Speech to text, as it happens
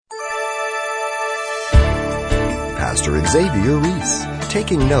Pastor Xavier Reese,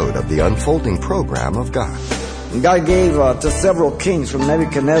 taking note of the unfolding program of God. God gave to several kings from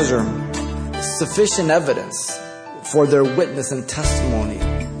Nebuchadnezzar sufficient evidence for their witness and testimony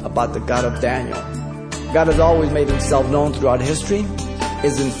about the God of Daniel. God has always made himself known throughout history,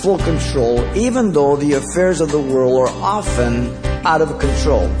 is in full control, even though the affairs of the world are often out of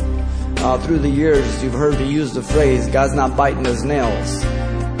control. Through the years, you've heard me use the phrase, God's not biting his nails.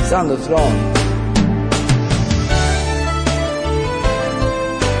 He's on the throne.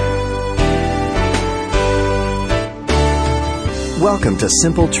 Welcome to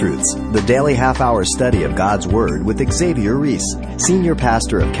Simple Truths, the daily half-hour study of God's Word with Xavier Reese, Senior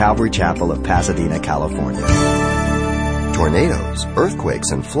Pastor of Calvary Chapel of Pasadena, California. Tornadoes,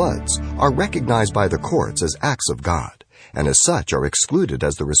 earthquakes, and floods are recognized by the courts as acts of God, and as such are excluded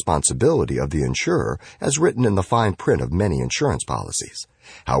as the responsibility of the insurer as written in the fine print of many insurance policies.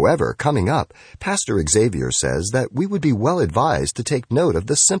 However, coming up, Pastor Xavier says that we would be well advised to take note of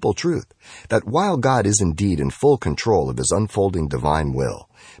the simple truth that while God is indeed in full control of his unfolding divine will,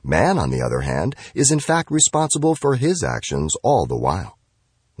 man, on the other hand, is in fact responsible for his actions all the while.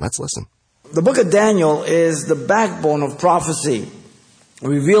 Let's listen. The book of Daniel is the backbone of prophecy,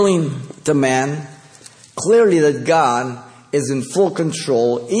 revealing to man clearly that God is in full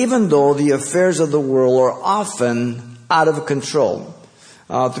control, even though the affairs of the world are often out of control.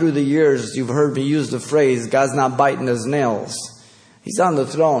 Through the years, you've heard me use the phrase, God's not biting his nails. He's on the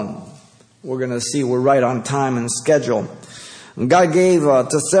throne. We're going to see we're right on time and schedule. And God gave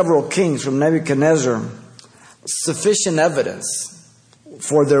to several kings from Nebuchadnezzar sufficient evidence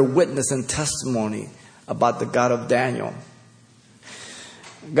for their witness and testimony about the God of Daniel.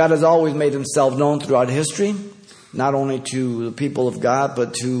 God has always made himself known throughout history, not only to the people of God,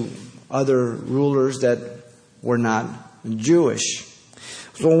 but to other rulers that were not Jewish.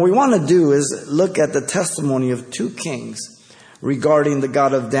 So what we want to do is look at the testimony of two kings regarding the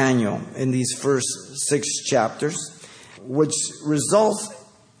God of Daniel in these first 6 chapters, which results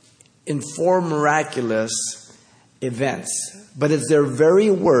in 4 miraculous events. But it's their very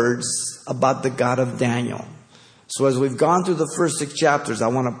words about the God of Daniel. So as we've gone through the first 6 chapters, I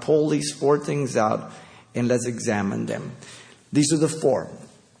want to pull these 4 things out and let's examine them. These are the 4.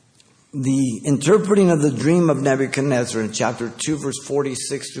 The interpreting of the dream of Nebuchadnezzar in chapter 2, verse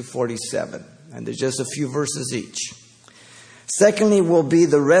 46 to 47. And there's just a few verses each. Secondly will be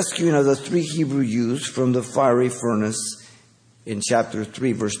the rescuing of the 3 Hebrew youths from the fiery furnace in chapter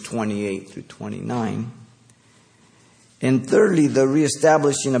 3, verse 28 through 29. And thirdly, the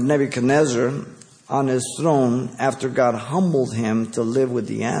reestablishing of Nebuchadnezzar on his throne after God humbled him to live with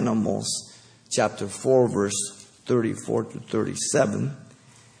the animals, chapter 4, verse 34 to 37.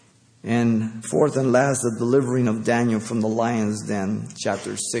 And fourth and last, the delivering of Daniel from the lion's den,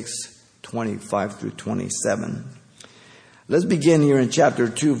 chapter 6, 25 through 27. Let's begin here in chapter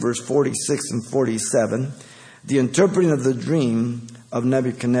 2, verse 46 and 47. The interpreting of the dream of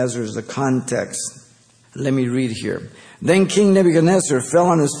Nebuchadnezzar is the context. Let me read here. Then King Nebuchadnezzar fell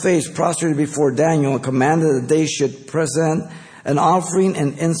on his face, prostrated before Daniel, and commanded that they should present an offering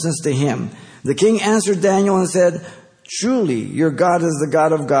and incense to him. The king answered Daniel and said, Truly, your God is the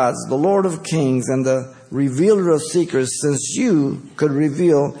God of gods, the Lord of kings, and the revealer of secrets, since you could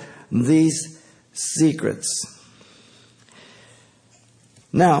reveal these secrets.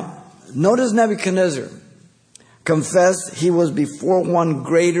 Now, notice Nebuchadnezzar confessed he was before one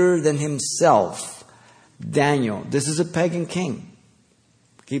greater than himself, Daniel. This is a pagan king.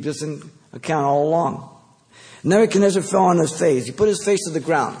 Keep this in account all along. Nebuchadnezzar fell on his face. He put his face to the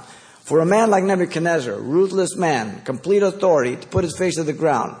ground. For a man like Nebuchadnezzar, ruthless man, complete authority, to put his face to the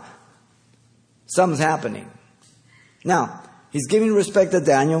ground, something's happening. Now, he's giving respect to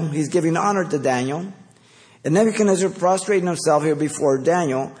Daniel. He's giving honor to Daniel. And Nebuchadnezzar prostrating himself here before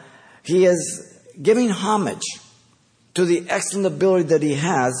Daniel, he is giving homage to the excellent ability that he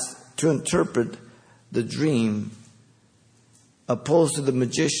has to interpret the dream, opposed to the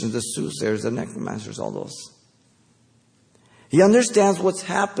magicians, the soothsayers, the necromancers, all those. He understands what's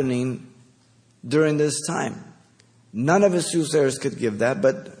happening during this time. None of his soothsayers could give that,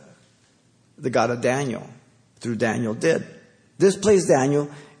 but the God of Daniel, through Daniel, did. This placed Daniel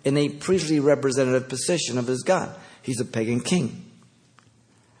in a priestly representative position of his God. He's a pagan king.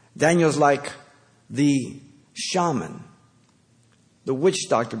 Daniel's like the shaman, the witch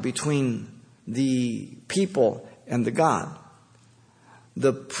doctor between the people and the God.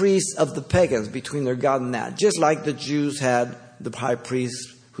 The priest of the pagans between their God and that. Just like the Jews had the high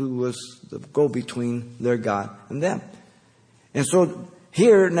priest who was the go-between their God and them. And so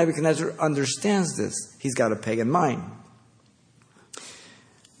here Nebuchadnezzar understands this. He's got a pagan mind.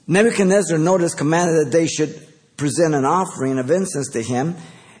 Nebuchadnezzar, notice, commanded that they should present an offering of incense to him.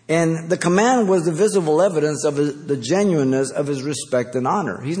 And the command was the visible evidence of the genuineness of his respect and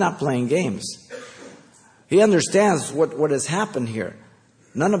honor. He's not playing games. He understands what has happened here.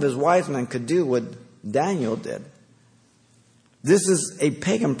 None of his wise men could do what Daniel did. This is a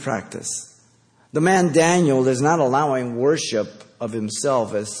pagan practice. The man Daniel is not allowing worship of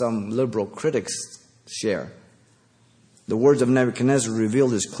himself as some liberal critics share. The words of Nebuchadnezzar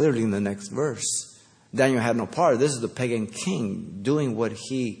revealed this clearly in the next verse. Daniel had no part. This is the pagan king doing what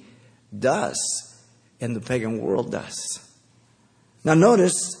he does and the pagan world does. Now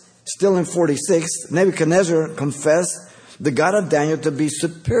notice, still in 46, Nebuchadnezzar confessed the God of Daniel to be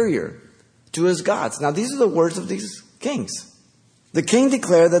superior to his gods. Now these are the words of these kings. The king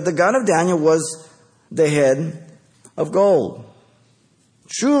declared that the God of Daniel was the head of gold.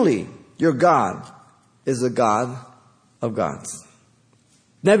 Truly, your God is the God of gods.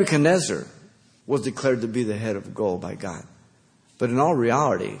 Nebuchadnezzar was declared to be the head of gold by God. But in all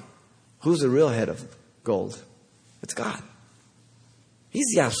reality, who's the real head of gold? It's God.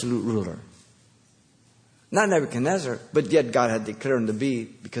 He's the absolute ruler. Not Nebuchadnezzar, but yet God had declared him to be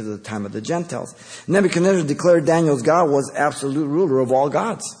because of the time of the Gentiles. Nebuchadnezzar declared Daniel's God was absolute ruler of all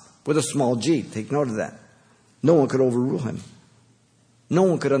gods, with a small g. Take note of that. No one could overrule him. No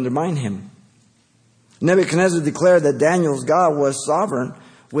one could undermine him. Nebuchadnezzar declared that Daniel's God was sovereign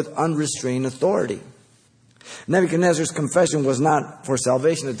with unrestrained authority. Nebuchadnezzar's confession was not for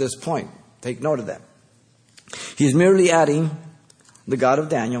salvation at this point. Take note of that. He's merely adding the God of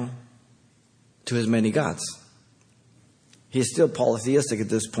Daniel to his many gods. He is still polytheistic at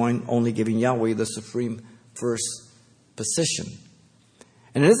this point, only giving Yahweh the supreme first position.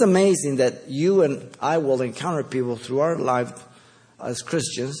 And it is amazing that you and I will encounter people through our life as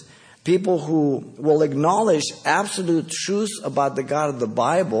Christians, people who will acknowledge absolute truths about the God of the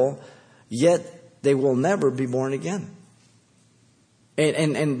Bible, yet they will never be born again.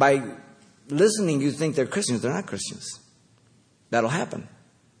 And by listening, you think they're Christians. They're not Christians. That'll happen.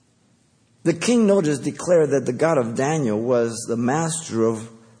 The king, notice, declared that the God of Daniel was the master of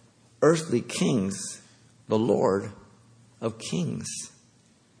earthly kings, the Lord of kings.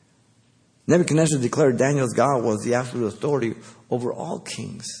 Nebuchadnezzar declared Daniel's God was the absolute authority over all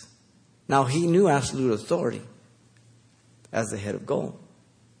kings. Now, he knew absolute authority as the head of gold.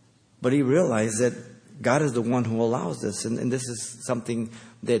 But he realized that God is the one who allows this. And this is something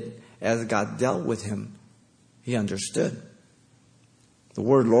that as God dealt with him, he understood. The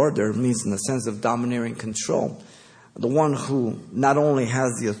word Lord there means in the sense of domineering control. The one who not only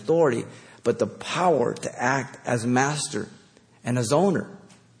has the authority, but the power to act as master and as owner.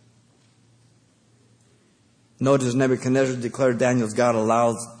 Notice Nebuchadnezzar declared Daniel's God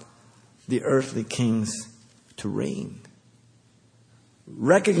allows the earthly kings to reign.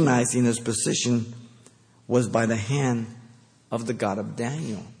 Recognizing his position was by the hand of the God of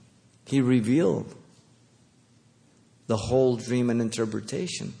Daniel. He revealed the whole dream and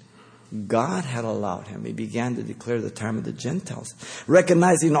interpretation. God had allowed him. He began to declare the time of the Gentiles.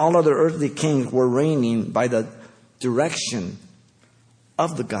 Recognizing all other earthly kings were reigning by the direction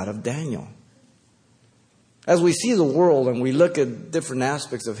of the God of Daniel. As we see the world and we look at different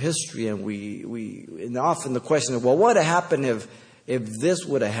aspects of history, and and often the question is, well, what would have happened if this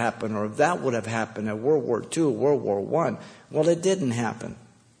would have happened, or if that would have happened at World War II, World War I? Well, it didn't happen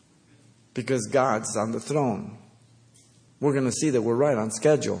because God's on the throne. We're going to see that we're right on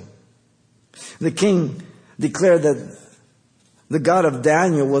schedule. The king declared that the God of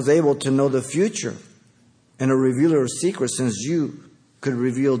Daniel was able to know the future and a revealer of secrets, since you could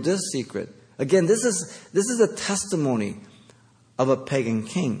reveal this secret. Again, this is a testimony of a pagan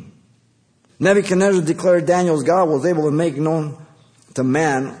king. Nebuchadnezzar declared Daniel's God was able to make known to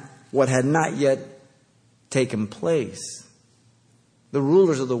man what had not yet taken place. The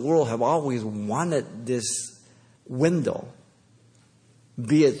rulers of the world have always wanted this window,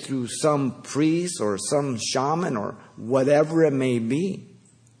 be it through some priest or some shaman or whatever it may be.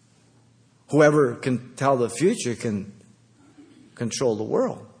 Whoever can tell the future can control the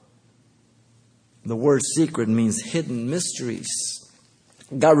world. The word secret means hidden mysteries.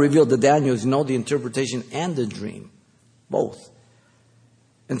 God revealed to Daniel, the interpretation and the dream, both.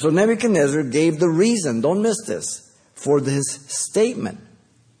 And so Nebuchadnezzar gave the reason, don't miss this, for his statement,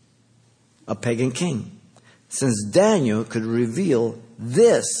 a pagan king. Since Daniel could reveal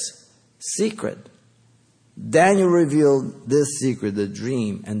this secret. Daniel revealed this secret, the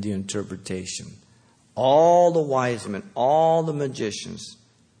dream and the interpretation. All the wise men, all the magicians,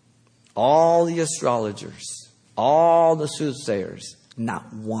 all the astrologers, all the soothsayers,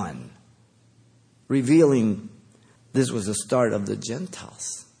 not one, revealing this was the start of the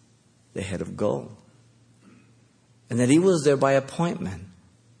Gentiles, the head of gold. and that he was there by appointment.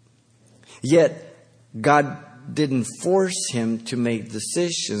 Yet, God didn't force him to make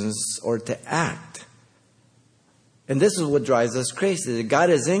decisions or to act. And this is what drives us crazy. That God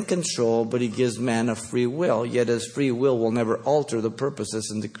is in control, but he gives man a free will. Yet his free will never alter the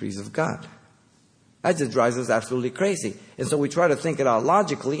purposes and decrees of God. That just drives us absolutely crazy. And so we try to think it out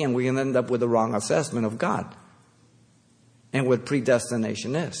logically, and we can end up with the wrong assessment of God and what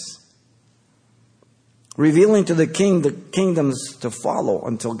predestination is. Revealing to the king the kingdoms to follow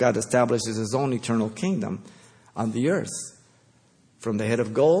until God establishes his own eternal kingdom on the earth. From the head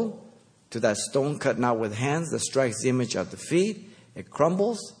of gold to that stone cut out with hands that strikes the image at the feet, it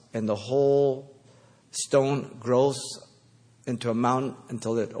crumbles, and the whole stone grows into a mountain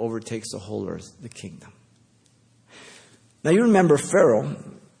until it overtakes the whole earth, the kingdom. Now you remember Pharaoh.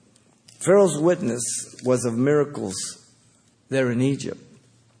 Pharaoh's witness was of miracles there in Egypt.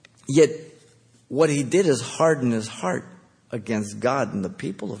 Yet what he did is harden his heart against God and the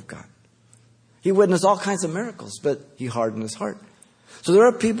people of God. He witnessed all kinds of miracles, but he hardened his heart. So there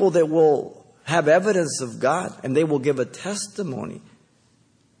are people that will have evidence of God and they will give a testimony,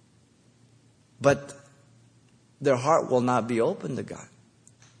 but their heart will not be open to God.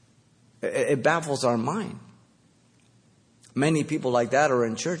 It baffles our mind. Many people like that are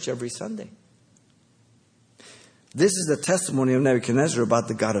in church every Sunday. This is the testimony of Nebuchadnezzar about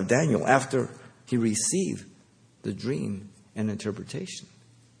the God of Daniel after he received the dream and interpretation.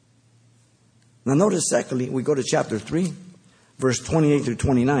 Now notice secondly, we go to chapter 3, verse 28 through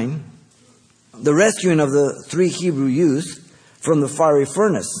 29. The rescuing of the 3 Hebrew youth from the fiery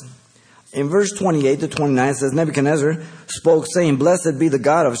furnace. In verse 28 to 29 it says, Nebuchadnezzar spoke, saying, Blessed be the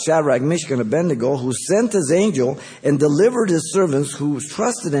God of Shadrach, Meshach, and Abednego, who sent his angel and delivered his servants who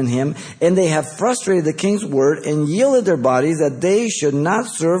trusted in him, and they have frustrated the king's word and yielded their bodies that they should not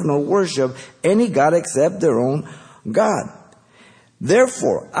serve nor worship any god except their own God.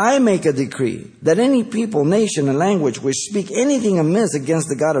 Therefore, I make a decree that any people, nation, and language which speak anything amiss against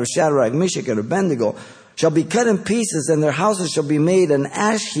the God of Shadrach, Meshach, and Abednego shall be cut in pieces, and their houses shall be made an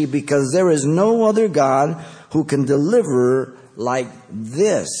ash heap, because there is no other God who can deliver like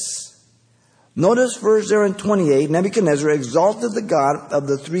this. Notice verse there in 28, Nebuchadnezzar exalted the God of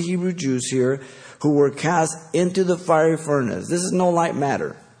the 3 Hebrew Jews here who were cast into the fiery furnace. This is no light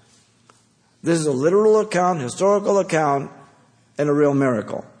matter. This is a literal account, historical account, and a real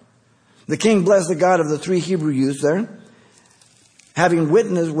miracle. The king blessed the God of the 3 Hebrew youths there, having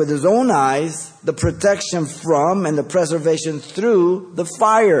witnessed with his own eyes the protection from and the preservation through the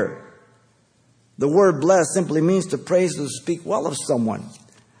fire. The word blessed simply means to praise or to speak well of someone.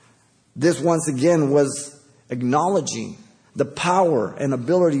 This once again was acknowledging the power and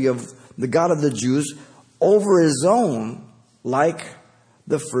ability of the God of the Jews over his own, like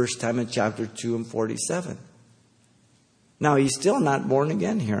the first time in chapter 2 and 47. Now, he's still not born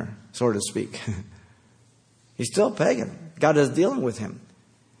again here, so to speak. He's still pagan. God is dealing with him.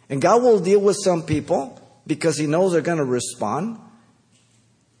 And God will deal with some people because he knows they're going to respond.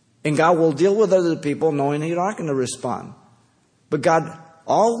 And God will deal with other people knowing they're not going to respond. But God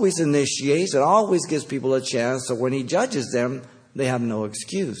always initiates and always gives people a chance, so when he judges them, they have no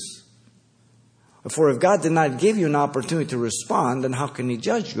excuse. For if God did not give you an opportunity to respond, then how can he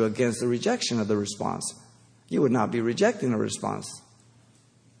judge you against the rejection of the response? You would not be rejecting a response.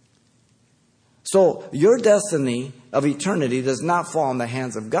 So your destiny of eternity does not fall in the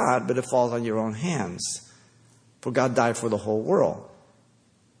hands of God, but it falls on your own hands. For God died for the whole world.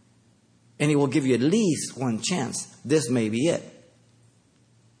 And he will give you at least one chance. This may be it.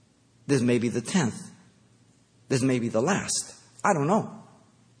 This may be the 10th. This may be the last. I don't know.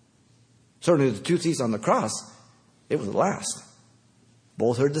 Certainly the 2 thieves on the cross, it was the last.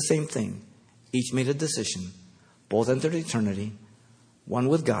 Both heard the same thing. Each made a decision. Both entered eternity. One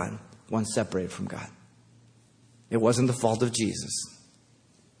with God, one separated from God. It wasn't the fault of Jesus.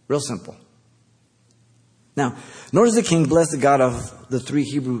 Real simple. Now, notice the king blessed the God of the 3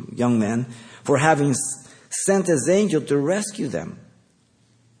 Hebrew young men for having sent his angel to rescue them.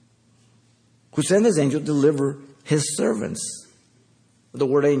 Who sent his angel to deliver his servants. The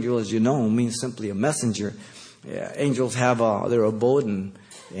word angel, as you know, means simply a messenger. Angels have their abode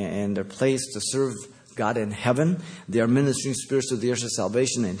and their place to serve God in heaven. They are ministering spirits to the heirs of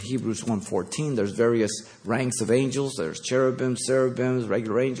salvation in Hebrews 1:14. There's various ranks of angels. There's cherubims, cherubims,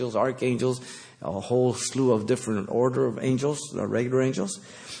 regular angels, archangels, a whole slew of different order of angels, regular angels.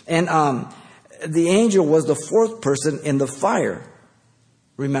 And the angel was the 4th person in the fire.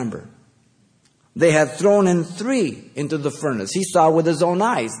 Remember. They had thrown in 3 into the furnace. He saw with his own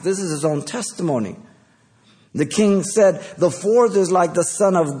eyes. This is his own testimony. The king said, the fourth is like the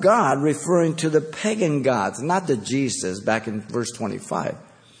Son of God, referring to the pagan gods, not to Jesus, back in verse 25.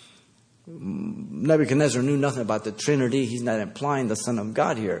 Nebuchadnezzar knew nothing about the Trinity. He's not implying the Son of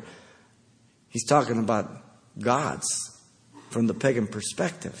God here. He's talking about gods from the pagan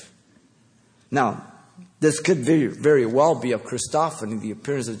perspective. Now, this could very well be a Christophany, the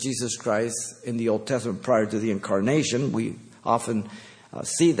appearance of Jesus Christ in the Old Testament prior to the incarnation. We often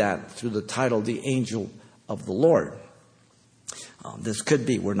see that through the title, the Angel of the Lord. This could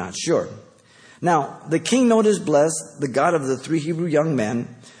be, we're not sure. Now, the king noticed blessed the God of the three Hebrew young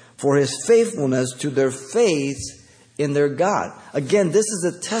men for his faithfulness to their faith in their God. Again, this is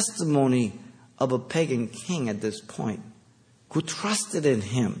a testimony of a pagan king at this point who trusted in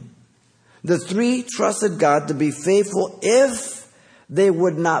him. The three trusted God to be faithful if they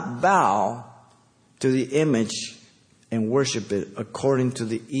would not bow to the image and worship it according to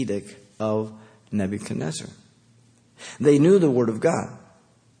the edict of Nebuchadnezzar. They knew the word of God.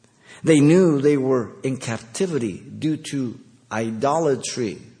 They knew they were in captivity due to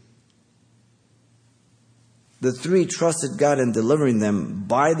idolatry. The three trusted God in delivering them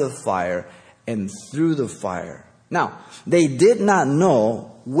by the fire and through the fire. Now, they did not know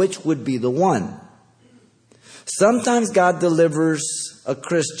which would be the one. Sometimes God delivers a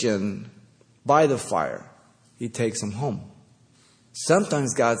Christian by the fire. He takes him home.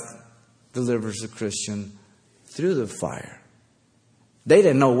 Sometimes God delivers a Christian through the fire. They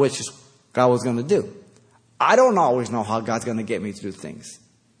didn't know which God was going to do. I don't always know how God's going to get me through things.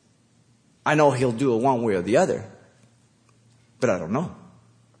 I know He'll do it one way or the other, but I don't know.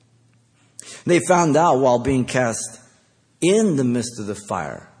 They found out while being cast in the midst of the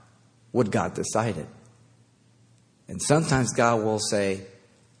fire what God decided. And sometimes God will say,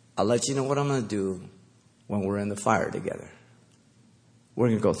 I'll let you know what I'm going to do when we're in the fire together. We're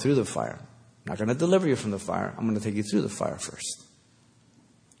going to go through the fire. I'm not going to deliver you from the fire. I'm going to take you through the fire first.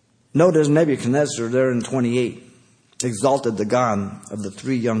 Notice Nebuchadnezzar there in 28 exalted the God of the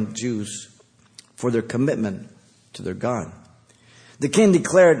three young Jews for their commitment to their God. The king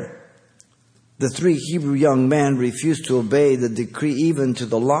declared the three Hebrew young men refused to obey the decree even to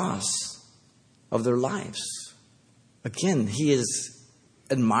the loss of their lives. Again, he is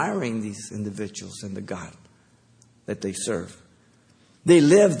admiring these individuals and the God that they serve. They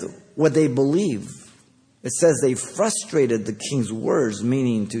lived what they believed. It says they frustrated the king's words,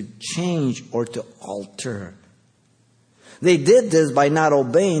 meaning to change or to alter. They did this by not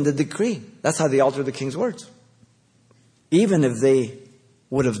obeying the decree. That's how they altered the king's words. Even if they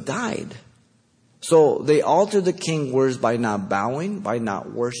would have died. So they altered the king's words by not bowing, by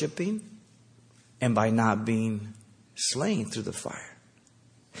not worshiping, and by not being slain through the fire.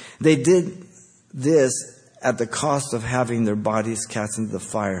 They did this at the cost of having their bodies cast into the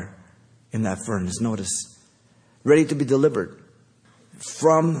fire in that furnace. Notice, ready to be delivered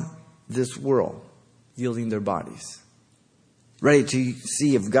from this world, yielding their bodies. Ready to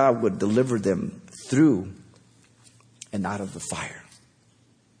see if God would deliver them through and out of the fire.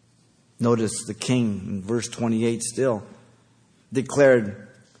 Notice the king in verse 28 still declared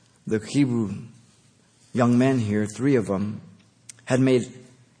the Hebrew young men here, three of them, had made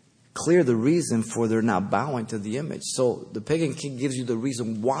clear the reason for their not bowing to the image. So the pagan king gives you the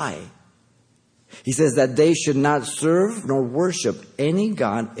reason why. He says that they should not serve nor worship any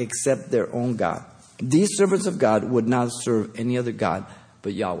God except their own God. These servants of God would not serve any other God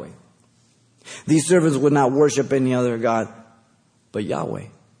but Yahweh. These servants would not worship any other God but Yahweh.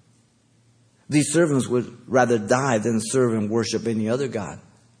 These servants would rather die than serve and worship any other God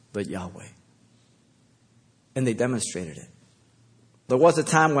but Yahweh. And they demonstrated it. There was a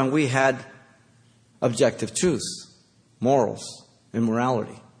time when we had objective truths, morals,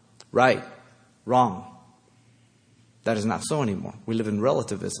 immorality, right, wrong. That is not so anymore. We live in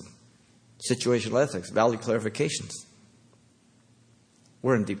relativism, situational ethics, value clarifications.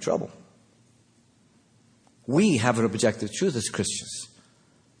 We're in deep trouble. We have an objective truth as Christians.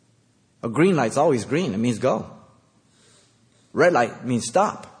 A green light's always green. It means go. Red light means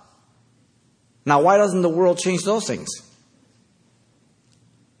stop. Now, why doesn't the world change those things?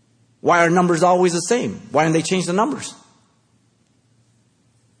 Why are numbers always the same? Why don't they change the numbers?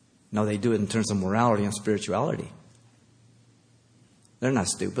 No, they do it in terms of morality and spirituality. They're not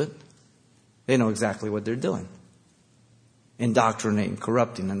stupid. They know exactly what they're doing. Indoctrinating,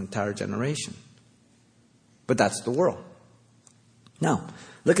 corrupting an entire generation. But that's the world. Now,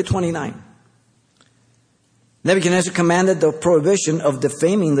 look at 29. Nebuchadnezzar commanded the prohibition of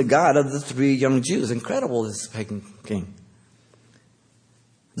defaming the God of the three young Jews. Incredible, this pagan king.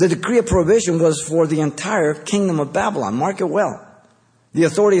 The decree of prohibition was for the entire kingdom of Babylon. Mark it well. The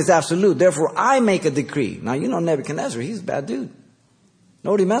authority is absolute. Therefore, I make a decree. Now, you know Nebuchadnezzar, he's a bad dude.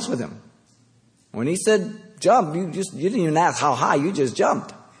 Nobody messed with him. When he said jump, you didn't even ask how high, you just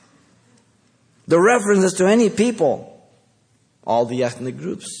jumped. The references to any people, all the ethnic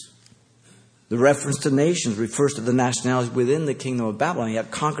groups. The reference to nations refers to the nationalities within the kingdom of Babylon. He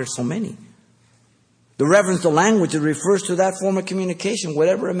had conquered so many. The reference to language, it refers to that form of communication,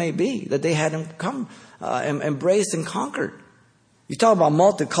 whatever it may be, that they had embraced and conquered. You talk about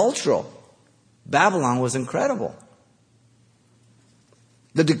multicultural. Babylon was incredible.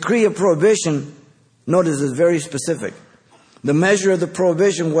 The decree of prohibition, notice, is very specific. The measure of the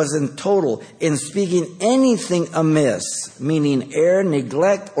prohibition was in total, in speaking anything amiss, meaning error,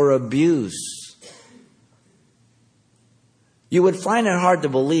 neglect, or abuse. You would find it hard to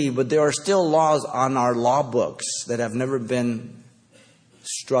believe, but there are still laws on our law books that have never been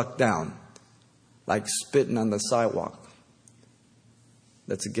struck down, like spitting on the sidewalk.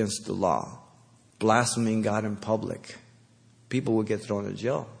 That's against the law. Blaspheming God in public. People would get thrown in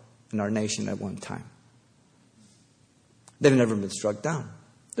jail in our nation at one time. They've never been struck down.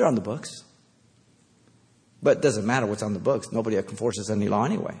 They're on the books. But it doesn't matter what's on the books. Nobody enforces any law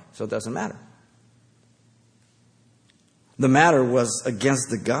anyway, so it doesn't matter. The matter was against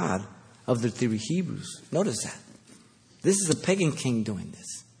the God of the three Hebrews. Notice that. This is a pagan king doing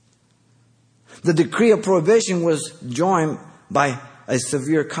this. The decree of prohibition was joined by a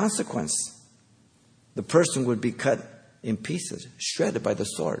severe consequence. The person would be cut in pieces, shredded by the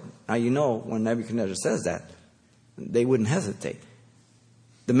sword. Now you know when Nebuchadnezzar says that, they wouldn't hesitate.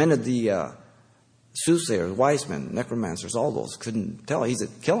 The men of the soothsayers, wise men, necromancers, all those couldn't tell. He said,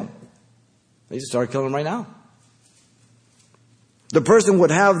 kill him. They just started killing him right now. The person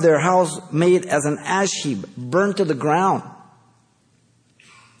would have their house made as an ash heap, burned to the ground.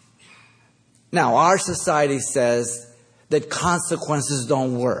 Now, our society says that consequences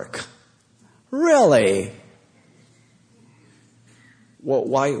don't work. Really? Well,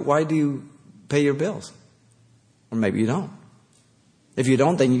 why do you pay your bills? Or maybe you don't. If you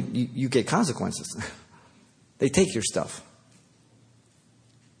don't, then you get consequences. They take your stuff.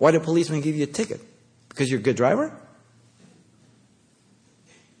 Why do policemen give you a ticket? Because you're a good driver?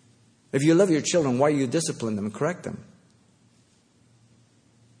 If you love your children, why do you discipline them and correct them?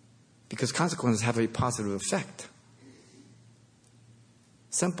 Because consequences have a positive effect.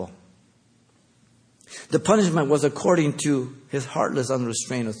 Simple. The punishment was according to his heartless,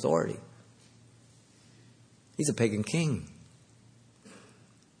 unrestrained authority. He's a pagan king.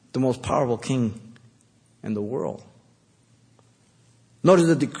 The most powerful king in the world. Notice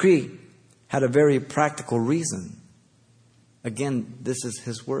the decree had a very practical reason. Again, this is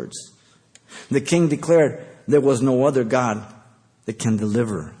his words. The king declared there was no other God that can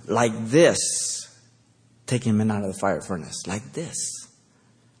deliver like this, taking men out of the fire furnace, like this.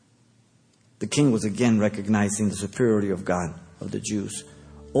 The king was again recognizing the superiority of God, of the Jews,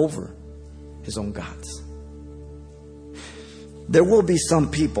 over his own gods. There will be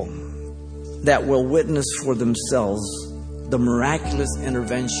some people that will witness for themselves the miraculous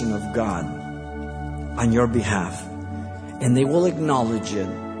intervention of God on your behalf, and they will acknowledge it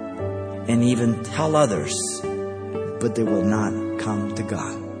and even tell others, but they will not come to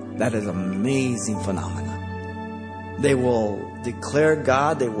God. That is an amazing phenomenon. They will declare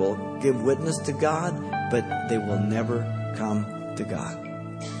God, they will give witness to God, but they will never come to God.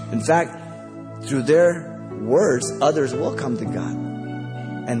 In fact, through their words, others will come to God,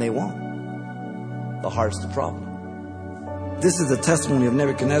 and they won't. The heart's the problem. This is the testimony of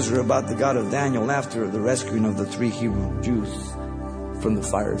Nebuchadnezzar about the God of Daniel after the rescuing of the three Hebrew Jews from the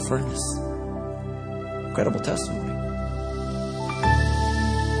fiery furnace. Incredible testimony.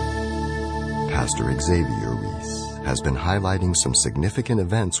 Pastor Xavier Reese has been highlighting some significant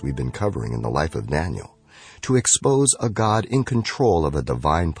events we've been covering in the life of Daniel to expose a God in control of a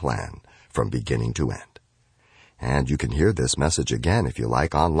divine plan from beginning to end. And you can hear this message again if you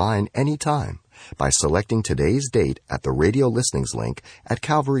like online anytime by selecting today's date at the radio listings link at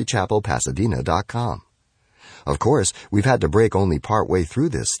CalvaryChapelPasadena.com. Of course, we've had to break only part way through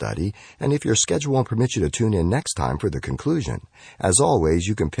this study, and if your schedule won't permit you to tune in next time for the conclusion, as always,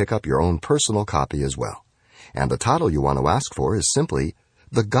 you can pick up your own personal copy as well. And the title you want to ask for is simply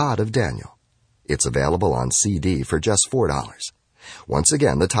The God of Daniel. It's available on CD for just $4. Once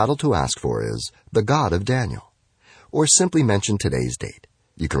again, the title to ask for is The God of Daniel. Or simply mention today's date.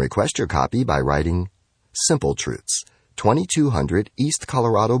 You can request your copy by writing Simple Truths, 2200 East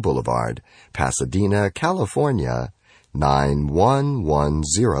Colorado Boulevard, Pasadena, California,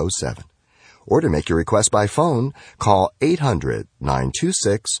 91107. Or to make your request by phone, call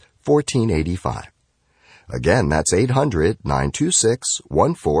 800-926-1485. Again, that's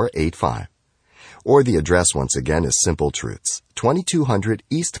 800-926-1485. Or the address once again is Simple Truths, 2200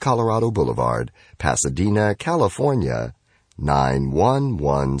 East Colorado Boulevard, Pasadena, California,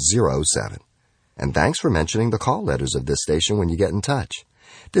 91107. And thanks for mentioning the call letters of this station when you get in touch.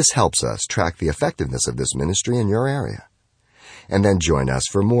 This helps us track the effectiveness of this ministry in your area. And then join us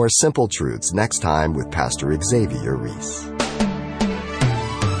for more Simple Truths next time with Pastor Xavier Reese.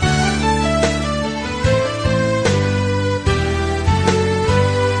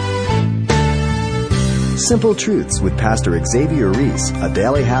 Simple Truths with Pastor Xavier Reese, a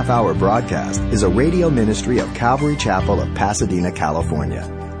daily half-hour broadcast, is a radio ministry of Calvary Chapel of Pasadena, California.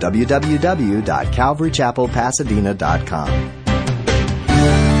 www.calvarychapelpasadena.com.